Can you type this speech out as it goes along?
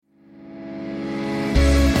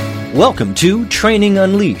Welcome to Training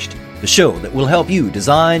Unleashed, the show that will help you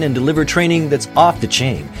design and deliver training that's off the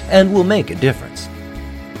chain and will make a difference.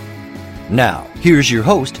 Now, here's your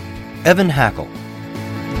host, Evan Hackel.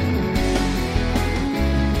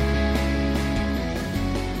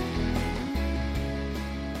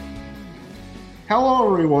 Hello,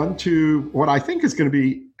 everyone, to what I think is going to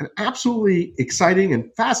be an absolutely exciting and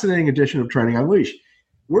fascinating edition of Training Unleashed.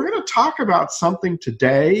 We're going to talk about something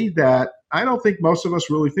today that I don't think most of us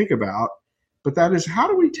really think about, but that is, how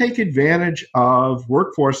do we take advantage of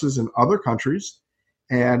workforces in other countries,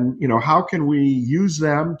 and how can we use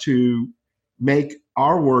them to make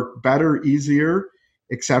our work better, easier,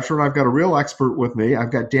 etc. And I've got a real expert with me.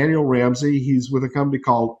 I've got Daniel Ramsey. He's with a company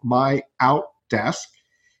called My Outdesk,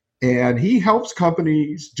 and he helps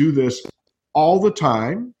companies do this all the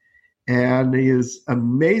time, and he is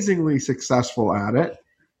amazingly successful at it.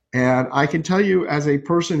 And I can tell you, as a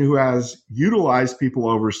person who has utilized people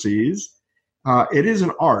overseas, it is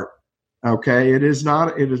an art. Okay, it is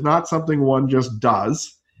not something one just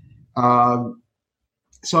does.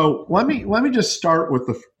 So let me just start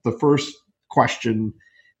with the first question.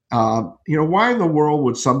 Why in the world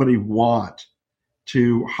would somebody want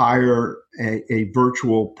to hire a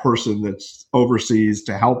virtual person that's overseas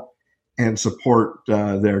to help and support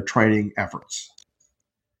their training efforts?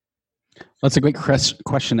 That's a great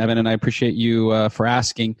question, Evan, and I appreciate you for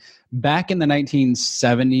asking. Back in the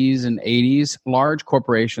 1970s and 80s, large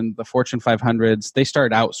corporations, the Fortune 500s, they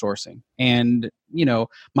started outsourcing. And,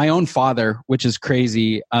 my own father, which is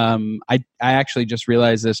crazy, I actually just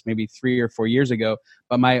realized this maybe 3 or 4 years ago,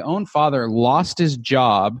 but my own father lost his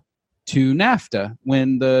job to NAFTA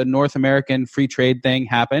when the North American free trade thing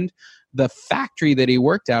happened. The factory that he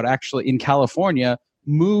worked out actually in California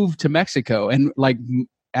moved to Mexico. And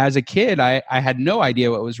as a kid, I had no idea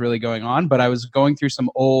what was really going on, but I was going through some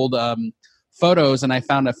old photos, and I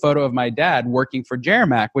found a photo of my dad working for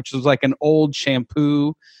Jeremac, which was like an old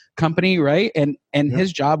shampoo company, right? And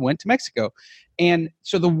his job went to Mexico. And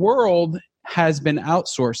so the world has been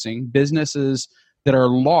outsourcing. Businesses that are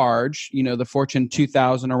large, the Fortune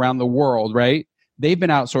 2000 around the world, right? They've been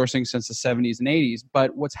outsourcing since the 70s and 80s.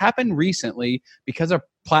 But what's happened recently, because of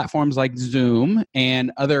platforms like Zoom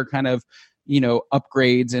and other kind of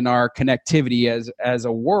upgrades in our connectivity as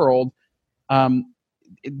a world,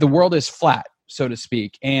 the world is flat, so to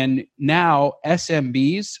speak. And now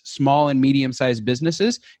SMBs, small and medium-sized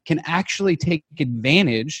businesses, can actually take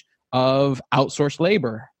advantage of outsourced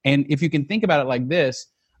labor. And if you can think about it like this,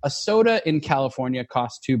 a soda in California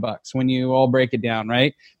costs $2 when you all break it down,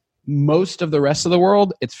 right? Most of the rest of the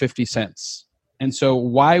world, it's 50 cents. And so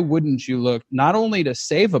why wouldn't you look not only to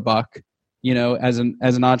save a buck, as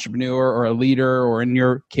an entrepreneur or a leader, or in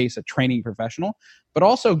your case, a training professional, but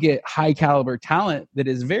also get high caliber talent that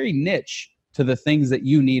is very niche to the things that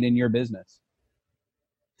you need in your business?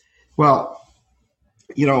 Well,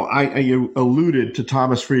 you alluded to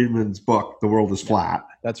Thomas Friedman's book, The World is Flat.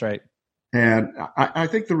 That's right. And I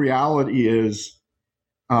think the reality is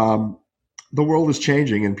the world is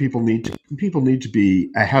changing, and people need to be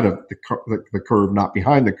ahead of the curve, not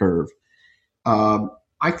behind the curve.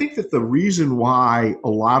 I think that the reason why a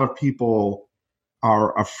lot of people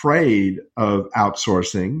are afraid of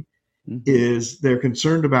outsourcing is they're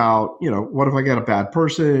concerned about, what if I get a bad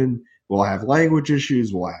person? Will I have language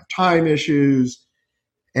issues? Will I have time issues?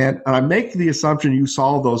 And I make the assumption you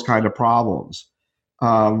solve those kind of problems.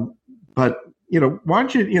 But, why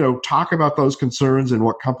don't you, talk about those concerns and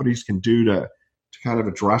what companies can do to kind of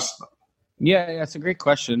address them? Yeah, that's a great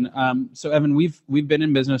question. So Evan, we've been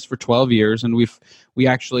in business for 12 years, and we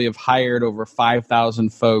actually have hired over 5,000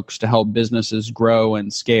 folks to help businesses grow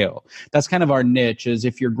and scale. That's kind of our niche, is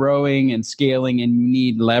if you're growing and scaling and you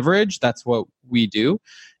need leverage, that's what we do.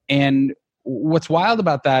 And what's wild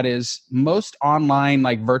about that is most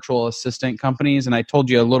online virtual assistant companies, and I told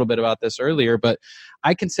you a little bit about this earlier, but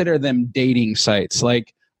I consider them dating sites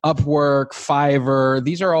like Upwork, Fiverr.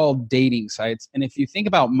 These are all dating sites. And if you think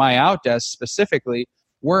about My Outdesk specifically,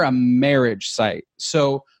 we're a marriage site.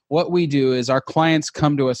 So what we do is our clients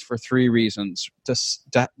come to us for 3 reasons.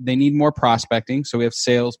 They need more prospecting, so we have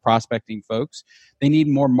sales prospecting folks. They need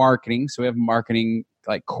more marketing, so we have marketing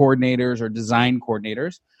coordinators or design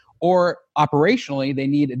coordinators. Or operationally, they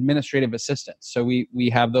need administrative assistants. So we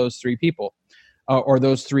have those 3 people or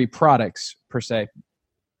those 3 products per se.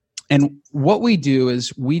 And what we do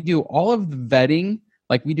is we do all of the vetting,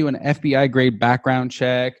 we do an FBI grade background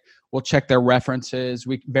check. We'll check their references.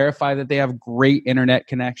 We verify that they have great internet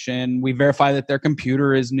connection. We verify that their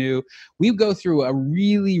computer is new. We go through a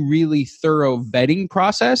really, really thorough vetting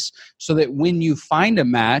process so that when you find a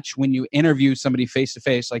match, when you interview somebody face to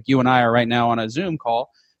face, like you and I are right now on a Zoom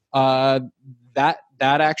call, that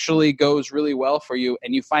actually goes really well for you,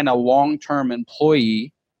 and you find a long-term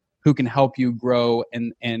employee who can help you grow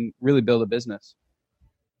and really build a business.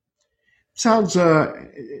 Sounds,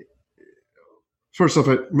 first off,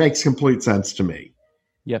 it makes complete sense to me.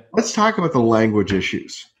 Yep. Let's talk about the language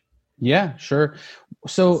issues. Yeah, sure.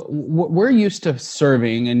 So what we're used to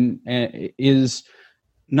serving and is,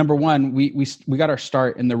 number one, we got our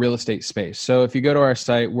start in the real estate space. So if you go to our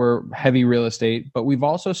site, we're heavy real estate, but we've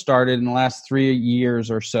also started in the last 3 years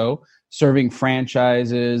or so serving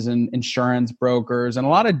franchises and insurance brokers and a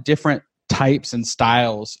lot of different types and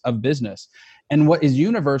styles of business. And what is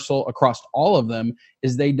universal across all of them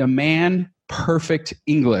is they demand perfect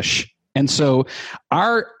English. And so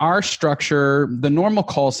our structure, the normal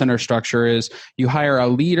call center structure is you hire a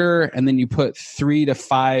leader and then you put 3 to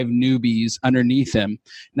 5 newbies underneath him.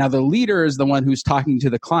 Now the leader is the one who's talking to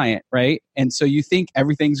the client, right? And so you think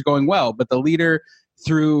everything's going well, but the leader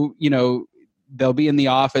through, they'll be in the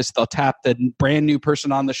office, they'll tap the brand new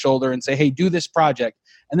person on the shoulder and say, hey, do this project.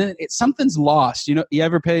 And then something's lost. You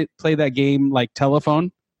ever play that game like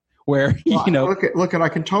telephone where, Look, I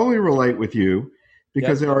can totally relate with you.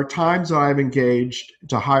 Because there are times that I've engaged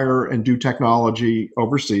to hire and do technology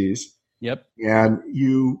overseas. Yep. And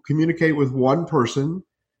you communicate with one person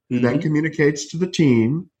who then communicates to the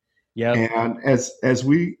team. Yep. And as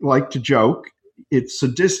we like to joke, it's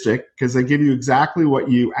sadistic because they give you exactly what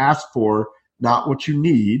you ask for, not what you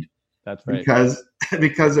need. That's right.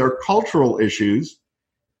 Because there are cultural issues.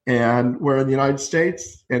 And where in the United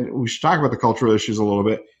States, and we should talk about the cultural issues a little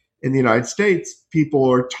bit, in the United States, people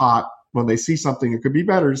are taught when they see something that could be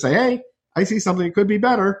better to say, hey, I see something that could be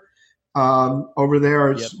better. Over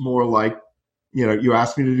there, it's more like, you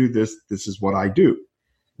asked me to do this. This is what I do.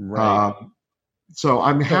 Right. So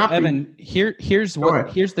I'm happy. Evan, here's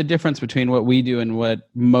the difference between what we do and what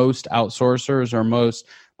most outsourcers or most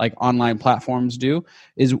like online platforms do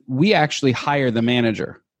is we actually hire the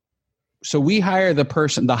manager. So we hire the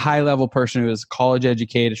person, the high level person who has college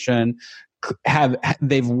education,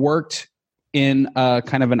 they've worked in a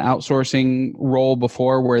kind of an outsourcing role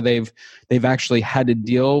before where they've actually had to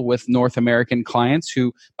deal with North American clients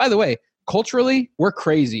who, by the way, culturally, we're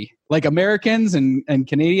crazy. Like Americans and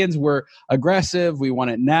Canadians, we're aggressive. We want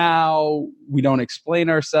it now. We don't explain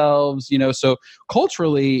ourselves, so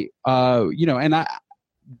culturally, and I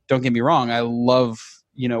don't get me wrong. I love,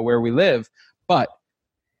 where we live, but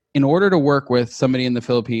in order to work with somebody in the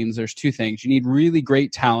Philippines, there's 2 things. You need really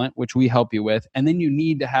great talent, which we help you with. And then you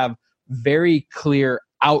need to have very clear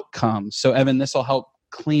outcomes. So Evan, this will help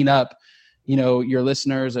clean up, your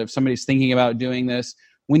listeners. If somebody's thinking about doing this,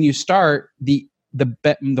 when you start, the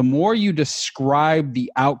more you describe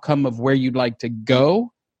the outcome of where you'd like to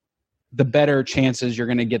go, the better chances you're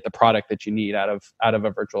going to get the product that you need out of a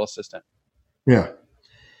virtual assistant. Yeah.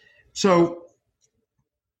 So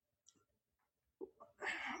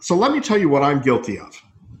let me tell you what I'm guilty of.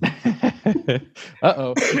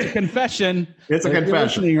 Uh-oh. It's a confession. It's a confession. You're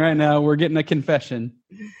listening right now. We're getting a confession.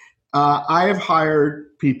 I have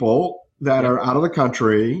hired people that are out of the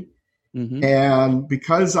country. And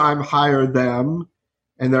because I've hired them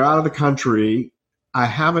and they're out of the country, I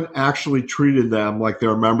haven't actually treated them like they're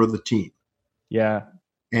a member of the team. Yeah.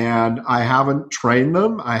 And I haven't trained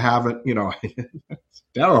them. I haven't, it's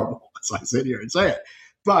terrible as I sit here and say it.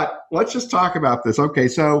 But let's just talk about this. Okay,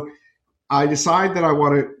 so I decide that I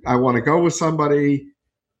want to go with somebody,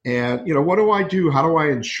 and what do I do? How do I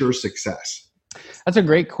ensure success? That's a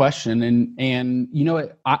great question, and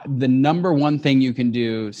the number one thing you can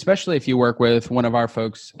do, especially if you work with one of our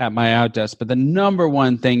folks at My Outdesk, but the number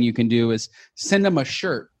one thing you can do is send them a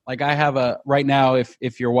shirt. Like I have right now,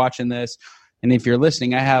 if you're watching this and if you're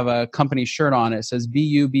listening, I have a company shirt on. It says "Be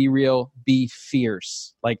you, be real, be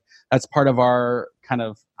fierce." Like that's part of our kind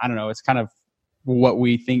of, I don't know, it's kind of what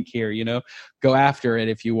we think here, go after it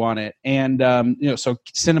if you want it. And, so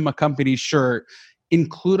send them a company shirt,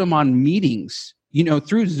 include them on meetings,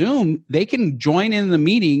 through Zoom, they can join in the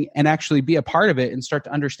meeting and actually be a part of it and start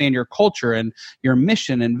to understand your culture and your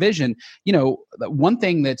mission and vision. One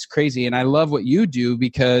thing that's crazy, and I love what you do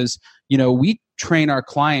because, we train our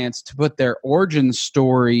clients to put their origin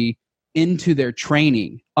story into their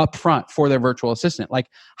training up front for their virtual assistant. Like,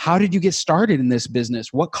 how did you get started in this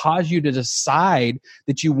business? What caused you to decide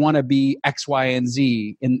that you want to be X, Y, and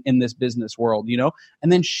Z in this business world,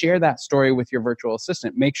 and then share that story with your virtual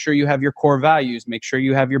assistant. Make sure you have your core values. Make sure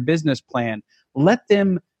you have your business plan. Let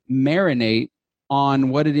them marinate on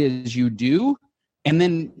what it is you do. And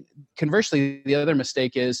then conversely, the other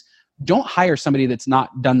mistake is don't hire somebody that's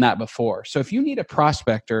not done that before. So if you need a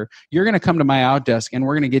prospector, you're going to come to my outdesk and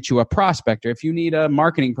we're going to get you a prospector. If you need a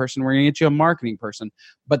marketing person, we're going to get you a marketing person.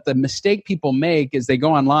 But the mistake people make is they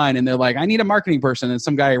go online and they're like, I need a marketing person. And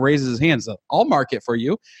some guy raises his hand, so I'll market for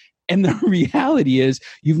you. And the reality is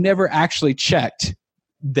you've never actually checked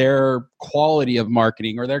their quality of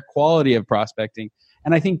marketing or their quality of prospecting.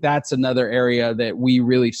 And I think that's another area that we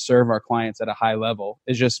really serve our clients at a high level,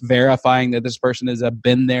 is just verifying that this person is a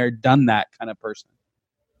been there, done that kind of person.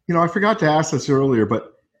 I forgot to ask this earlier,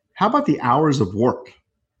 but how about the hours of work?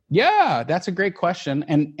 Yeah, that's a great question.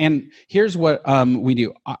 And here's what we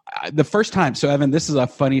do. The first time, so Evan, this is a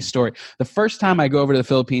funny story. The first time I go over to the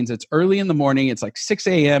Philippines, it's early in the morning. It's like 6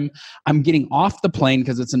 a.m. I'm getting off the plane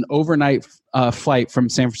because it's an overnight flight from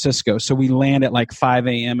San Francisco. So we land at like 5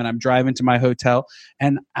 a.m. and I'm driving to my hotel.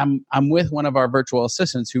 And I'm with one of our virtual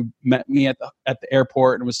assistants who met me at the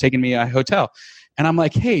airport and was taking me to a hotel. And I'm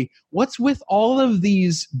like, hey, what's with all of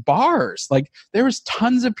these bars? Like, there was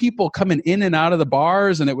tons of people coming in and out of the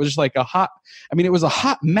bars, and it was just like it was a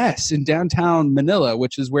hot mess in downtown Manila,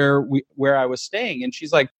 which is where I was staying. And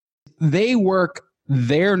she's like, they work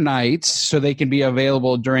their nights so they can be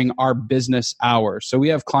available during our business hours. So we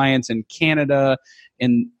have clients in Canada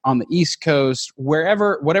and on the East Coast,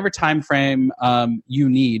 whatever time frame you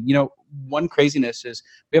need. One craziness is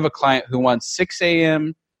we have a client who wants 6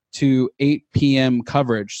 a.m. to 8 p.m.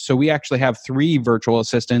 coverage. So we actually have 3 virtual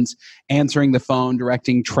assistants answering the phone,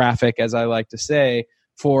 directing traffic, as I like to say,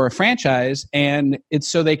 for a franchise. And it's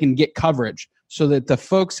so they can get coverage so that the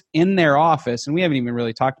folks in their office, and we haven't even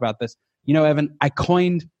really talked about this, Evan, I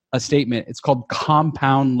coined a statement. It's called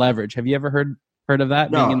compound leverage. Have you ever heard of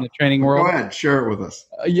that? No. Being in the training world? Go ahead, share it with us.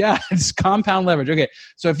 Yeah, it's compound leverage. Okay,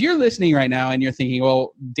 so if you're listening right now and you're thinking,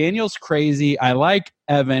 well, Daniel's crazy, I like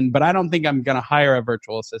Evan, but I don't think I'm going to hire a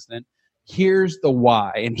virtual assistant. Here's the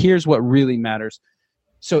why, and here's what really matters.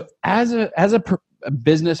 So as a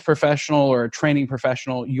business professional or a training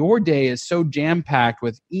professional, your day is so jam-packed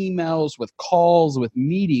with emails, with calls, with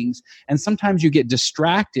meetings, and sometimes you get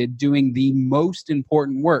distracted doing the most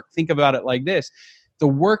important work. Think about it like this. The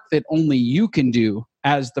work that only you can do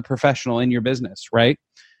as the professional in your business, right?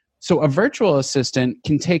 So a virtual assistant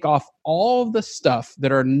can take off all of the stuff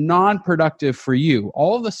that are non-productive for you,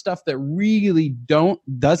 all of the stuff that really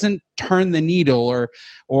doesn't turn the needle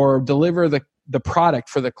or deliver the product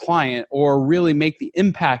for the client or really make the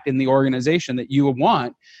impact in the organization that you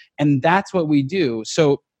want. And that's what we do.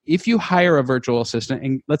 So if you hire a virtual assistant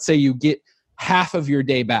and let's say you get half of your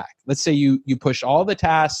day back. Let's say you push all the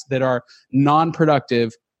tasks that are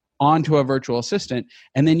non-productive onto a virtual assistant,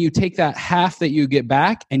 and then you take that half that you get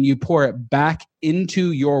back and you pour it back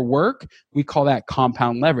into your work. We call that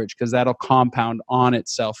compound leverage because that'll compound on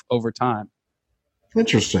itself over time.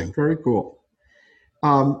 Interesting. Very cool.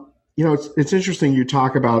 It's interesting you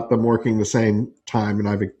talk about them working the same time, and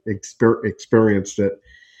I've experienced it.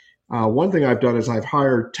 One thing I've done is I've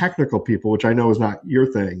hired technical people, which I know is not your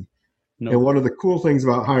thing. Nope. And one of the cool things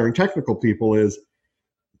about hiring technical people is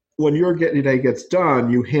when your day gets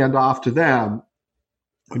done, you hand off to them.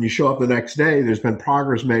 When you show up the next day, there's been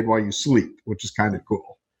progress made while you sleep, which is kind of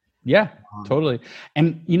cool. Yeah, totally.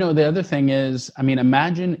 And, the other thing is,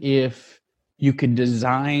 imagine if you could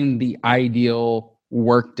design the ideal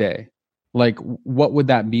workday. Like, what would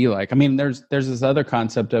that be like? There's this other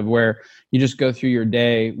concept of where you just go through your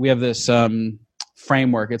day. We have this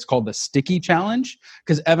framework. It's called the Sticky Challenge.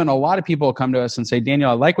 Because Evan, a lot of people come to us and say,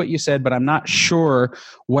 Daniel, I like what you said, but I'm not sure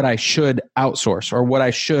what I should outsource or what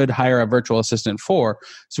I should hire a virtual assistant for.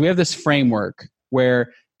 So we have this framework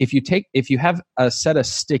where if you have a set of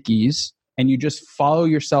stickies and you just follow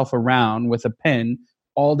yourself around with a pen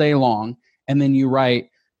all day long, and then you write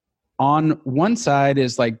on one side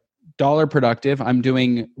is like dollar productive, I'm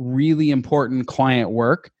doing really important client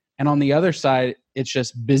work. And on the other side, it's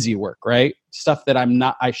just busy work, right? Stuff that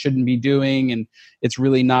I shouldn't be doing, and it's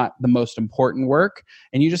really not the most important work.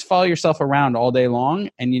 And you just follow yourself around all day long,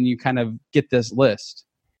 and then you kind of get this list.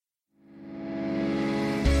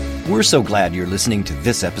 We're so glad you're listening to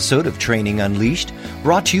this episode of Training Unleashed,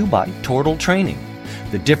 brought to you by Tortal Training.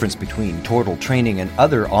 The difference between Tortal Training and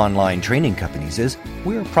other online training companies is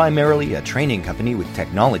we're primarily a training company with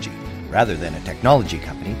technology, rather than a technology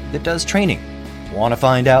company that does training. Want to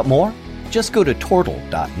find out more? Just go to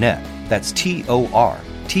tortal.net. That's Tortal,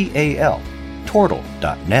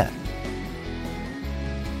 tortal.net.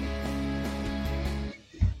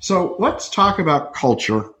 So let's talk about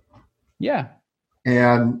culture. Yeah.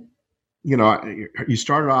 And, you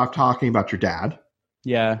started off talking about your dad.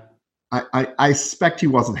 Yeah. I suspect he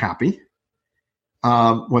wasn't happy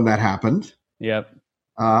when that happened. Yep.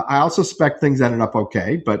 I also suspect things ended up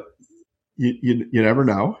okay, but you never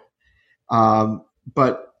know.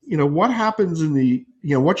 But what happens in the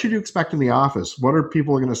what should you expect in the office? What are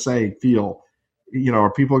people going to say? Feel?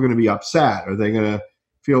 Are people going to be upset? Are they going to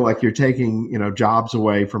feel like you're taking jobs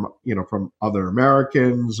away from from other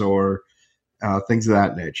Americans or things of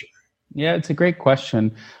that nature? Yeah, it's a great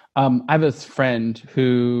question. I have a friend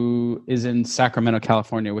who is in Sacramento,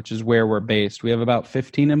 California, which is where we're based. We have about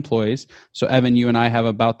 15 employees. So Evan, you and I have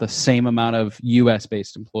about the same amount of US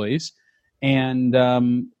based employees. And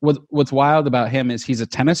what's wild about him is he's a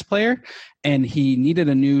tennis player and he needed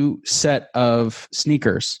a new set of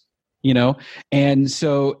sneakers,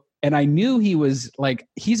 and I knew he was like,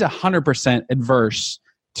 he's 100% adverse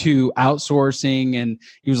to outsourcing. And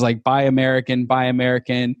he was like, buy American.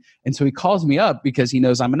 And so he calls me up because he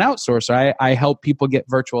knows I'm an outsourcer. I help people get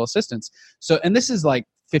virtual assistants. So, and this is like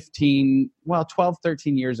 12,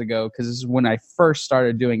 13 years ago, because this is when I first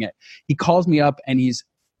started doing it. He calls me up and he's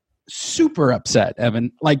super upset,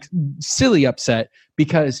 Evan, like silly upset,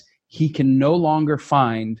 because he can no longer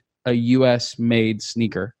find a US made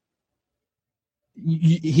sneaker.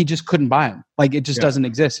 He just couldn't buy them. Like it just doesn't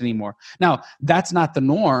exist anymore. Now, that's not the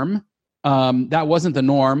norm. That wasn't the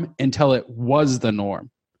norm until it was the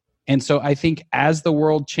norm. And so I think as the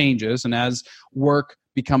world changes and as work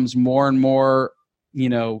becomes more and more,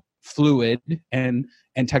 fluid and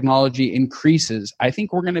technology increases, I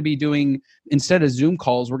think we're going to be doing, instead of Zoom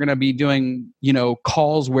calls, we're going to be doing,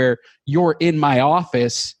 calls where you're in my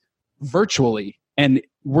office virtually and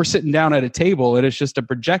we're sitting down at a table and it's just a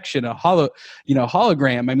projection, a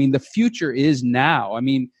hologram. I mean, the future is now. I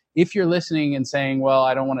mean, if you're listening and saying, well,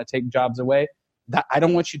 I don't want to take jobs away, I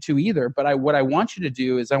don't want you to either. But what I want you to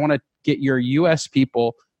do is I want to get your US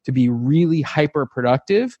people to be really hyper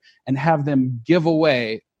productive and have them give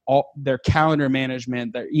away all their calendar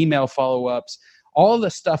management, their email follow-ups, all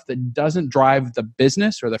the stuff that doesn't drive the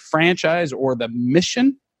business or the franchise or the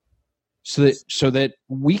mission, so that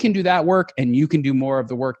we can do that work and you can do more of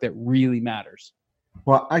the work that really matters.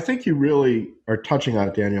 Well, I think you really are touching on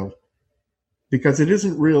it, Daniel, because it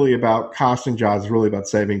isn't really about costing jobs, it's really about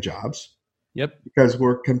saving jobs. Yep. Because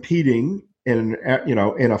we're competing in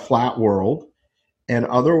a flat world, and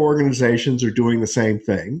other organizations are doing the same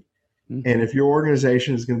thing. Mm-hmm. And if your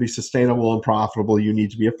organization is going to be sustainable and profitable, you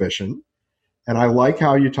need to be efficient. And I like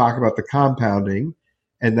how you talk about the compounding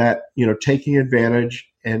and that, taking advantage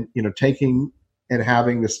and, taking and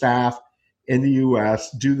having the staff in the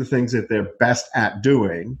U.S. do the things that they're best at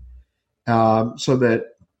doing, so that,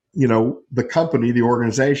 the company, the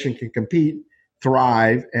organization can compete,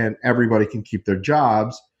 thrive, and everybody can keep their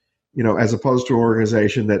jobs, as opposed to an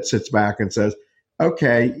organization that sits back and says,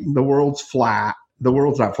 okay, the world's flat. The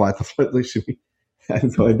world's not flat. At least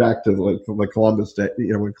going back to like Columbus Day,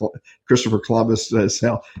 when Christopher Columbus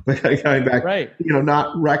sailed, but going back, right.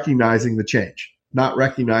 Not recognizing the change, not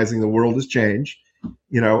recognizing the world has changed,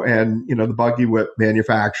 and the buggy whip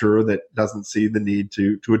manufacturer that doesn't see the need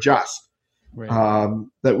to adjust, right.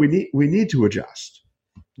 That we need to adjust.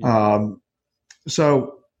 Yeah.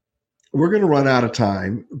 So we're going to run out of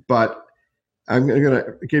time, but I'm going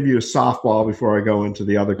to give you a softball before I go into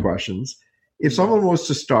the other questions. If someone was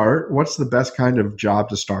to start, what's the best kind of job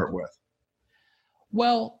to start with?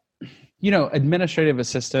 Well, administrative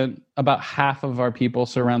assistant, about half of our people,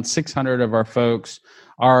 so around 600 of our folks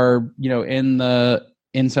are,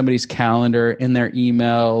 in somebody's calendar, in their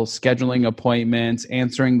email, scheduling appointments,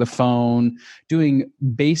 answering the phone, doing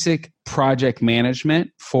basic project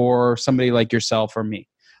management for somebody like yourself or me.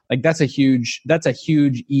 Like that's a huge,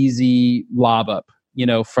 easy lob up,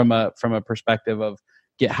 from a perspective of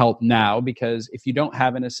get help now, because if you don't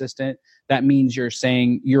have an assistant, that means you're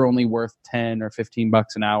saying you're only worth 10 or 15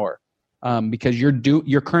 bucks an hour, because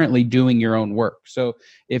you're currently doing your own work. So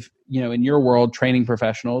if, in your world, training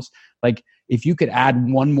professionals, like if you could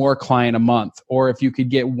add one more client a month, or if you could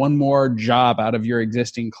get one more job out of your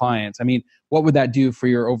existing clients, I mean, what would that do for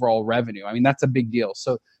your overall revenue? I mean, that's a big deal.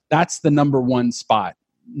 So that's the number one spot.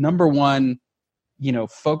 Number one,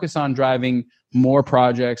 focus on driving more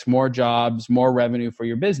projects, more jobs, more revenue for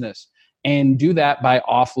your business, and do that by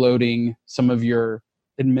offloading some of your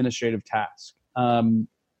administrative tasks. And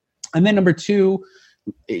then number two,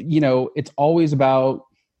 it's always about,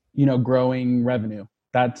 growing revenue.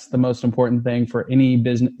 That's the most important thing for any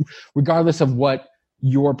business, regardless of what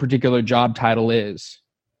your particular job title is.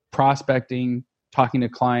 Prospecting, talking to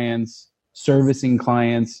clients, servicing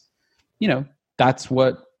clients, that's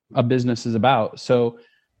what a business is about. So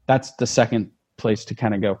that's the second place to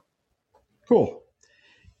kind of go. Cool.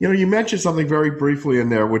 You mentioned something very briefly in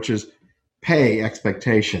there, which is pay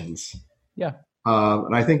expectations. Yeah.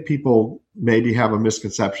 And I think people maybe have a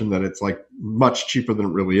misconception that it's like much cheaper than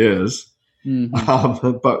it really is.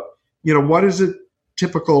 Mm-hmm. But what is a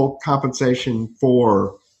typical compensation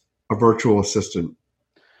for a virtual assistant?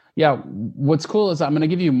 Yeah, what's cool is I'm going to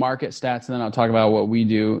give you market stats, and then I'll talk about what we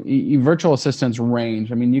do. Virtual assistants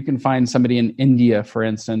range. I mean, you can find somebody in India, for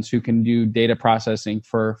instance, who can do data processing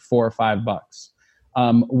for $4 or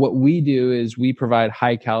 $5. What we do is we provide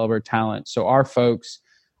high caliber talent. So our folks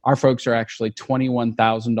are actually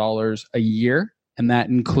 $21,000 a year, and that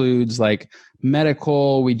includes like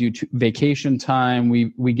medical. We do vacation time.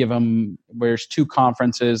 We give them. There's 2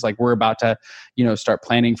 conferences. Like we're about to, start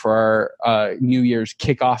planning for our New Year's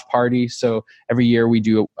kickoff party. So every year we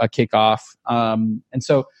do a kickoff, and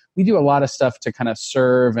so we do a lot of stuff to kind of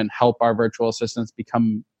serve and help our virtual assistants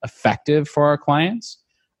become effective for our clients.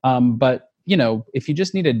 But if you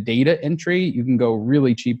just need a data entry, you can go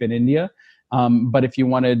really cheap in India. But if you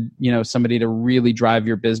wanted, somebody to really drive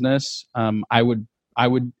your business, I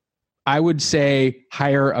would say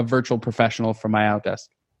hire a virtual professional from my Outdesk.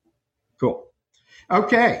 Cool.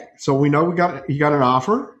 Okay, so we know you got an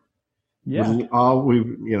offer. Yeah. We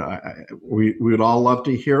would all love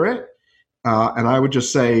to hear it. And I would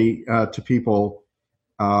just say to people,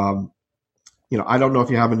 I don't know if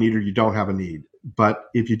you have a need or you don't have a need, but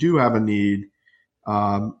if you do have a need,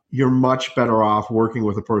 you're much better off working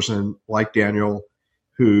with a person like Daniel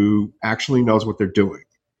who actually knows what they're doing.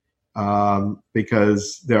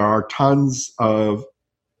 Because there are tons of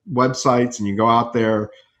websites and you go out there,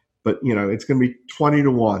 but it's going to be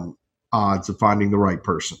 20-1 odds of finding the right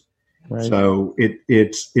person. Right. So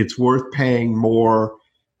it's worth paying more.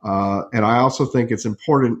 And I also think it's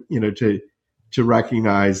important, to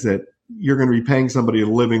recognize that you're going to be paying somebody a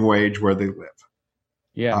living wage where they live.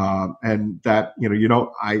 Yeah. And that,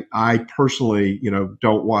 I personally,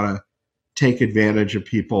 don't want to take advantage of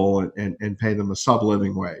people and pay them a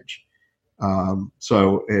sub-living wage.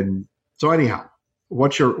 So anyhow,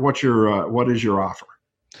 what is your offer?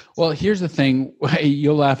 Well, here's the thing.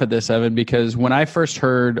 You'll laugh at this, Evan, because when I first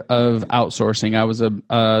heard of outsourcing, I was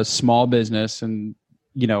a small business and,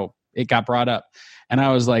 it got brought up and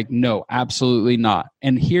I was like, no, absolutely not.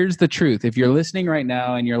 And here's the truth. If you're listening right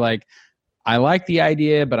now and you're like, I like the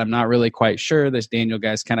idea, but I'm not really quite sure. This Daniel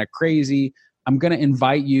guy's kind of crazy. I'm going to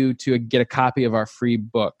invite you to get a copy of our free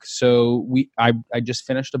book. So I just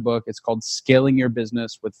finished a book. It's called Scaling Your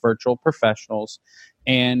Business with Virtual Professionals.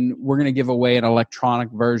 And we're going to give away an electronic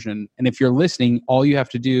version. And if you're listening, all you have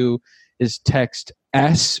to do is text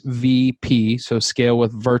SVP, so Scale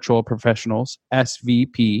with Virtual Professionals,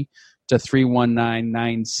 SVP, to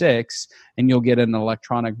 31996, and you'll get an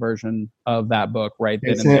electronic version of that book right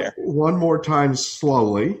then and there. One more time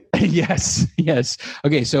slowly. Yes.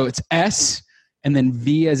 Okay, so it's S and then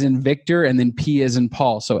V as in Victor and then P as in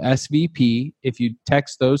Paul. So SVP, if you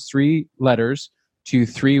text those 3 letters to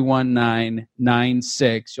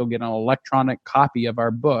 31996, you'll get an electronic copy of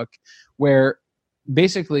our book where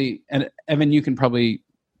basically, and Evan, you can probably,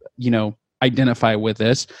 identify with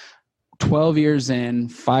this, 12 years in,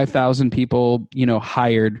 5,000 people,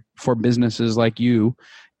 hired for businesses like you.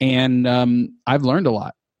 And I've learned a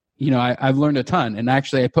lot. I've learned a ton. And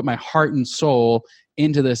actually, I put my heart and soul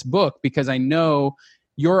into this book because I know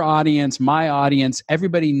your audience, my audience,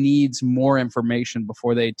 everybody needs more information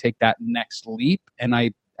before they take that next leap.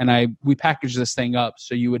 And we package this thing up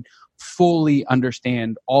so you would fully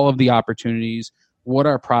understand all of the opportunities, what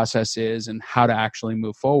our process is, and how to actually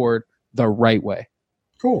move forward the right way.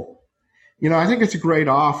 Cool. I think it's a great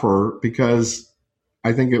offer because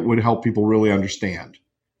I think it would help people really understand.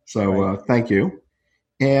 So right. Thank you.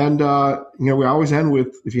 And, we always end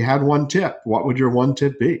with, if you had one tip, what would your one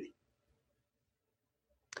tip be?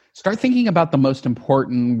 Start thinking about the most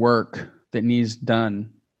important work that needs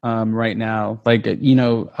done right now. Like,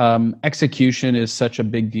 execution is such a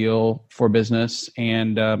big deal for business.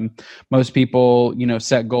 And most people,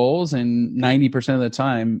 set goals, and 90% of the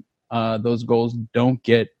time, those goals don't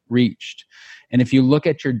get reached. And if you look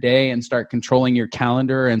at your day and start controlling your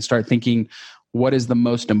calendar and start thinking, what is the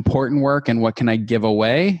most important work and what can I give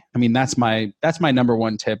away? I mean, that's my number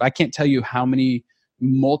one tip. I can't tell you how many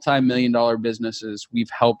multi-million-dollar businesses we've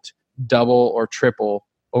helped double or triple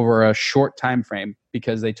over a short time frame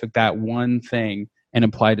because they took that one thing and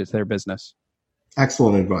applied it to their business.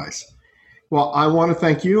 Excellent advice. Well, I want to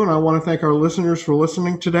thank you, and I want to thank our listeners for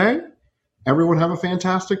listening today. Everyone have a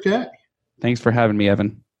fantastic day. Thanks for having me,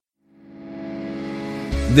 Evan.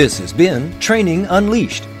 This has been Training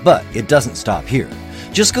Unleashed, but it doesn't stop here.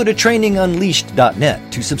 Just go to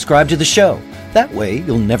trainingunleashed.net to subscribe to the show. That way,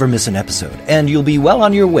 you'll never miss an episode, and you'll be well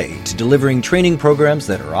on your way to delivering training programs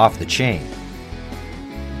that are off the chain.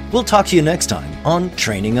 We'll talk to you next time on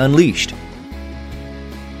Training Unleashed.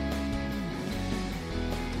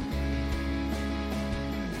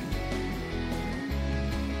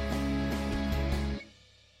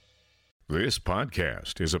 This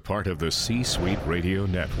podcast is a part of the C-Suite Radio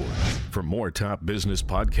Network. For more top business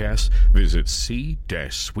podcasts, visit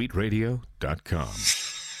c-suiteradio.com.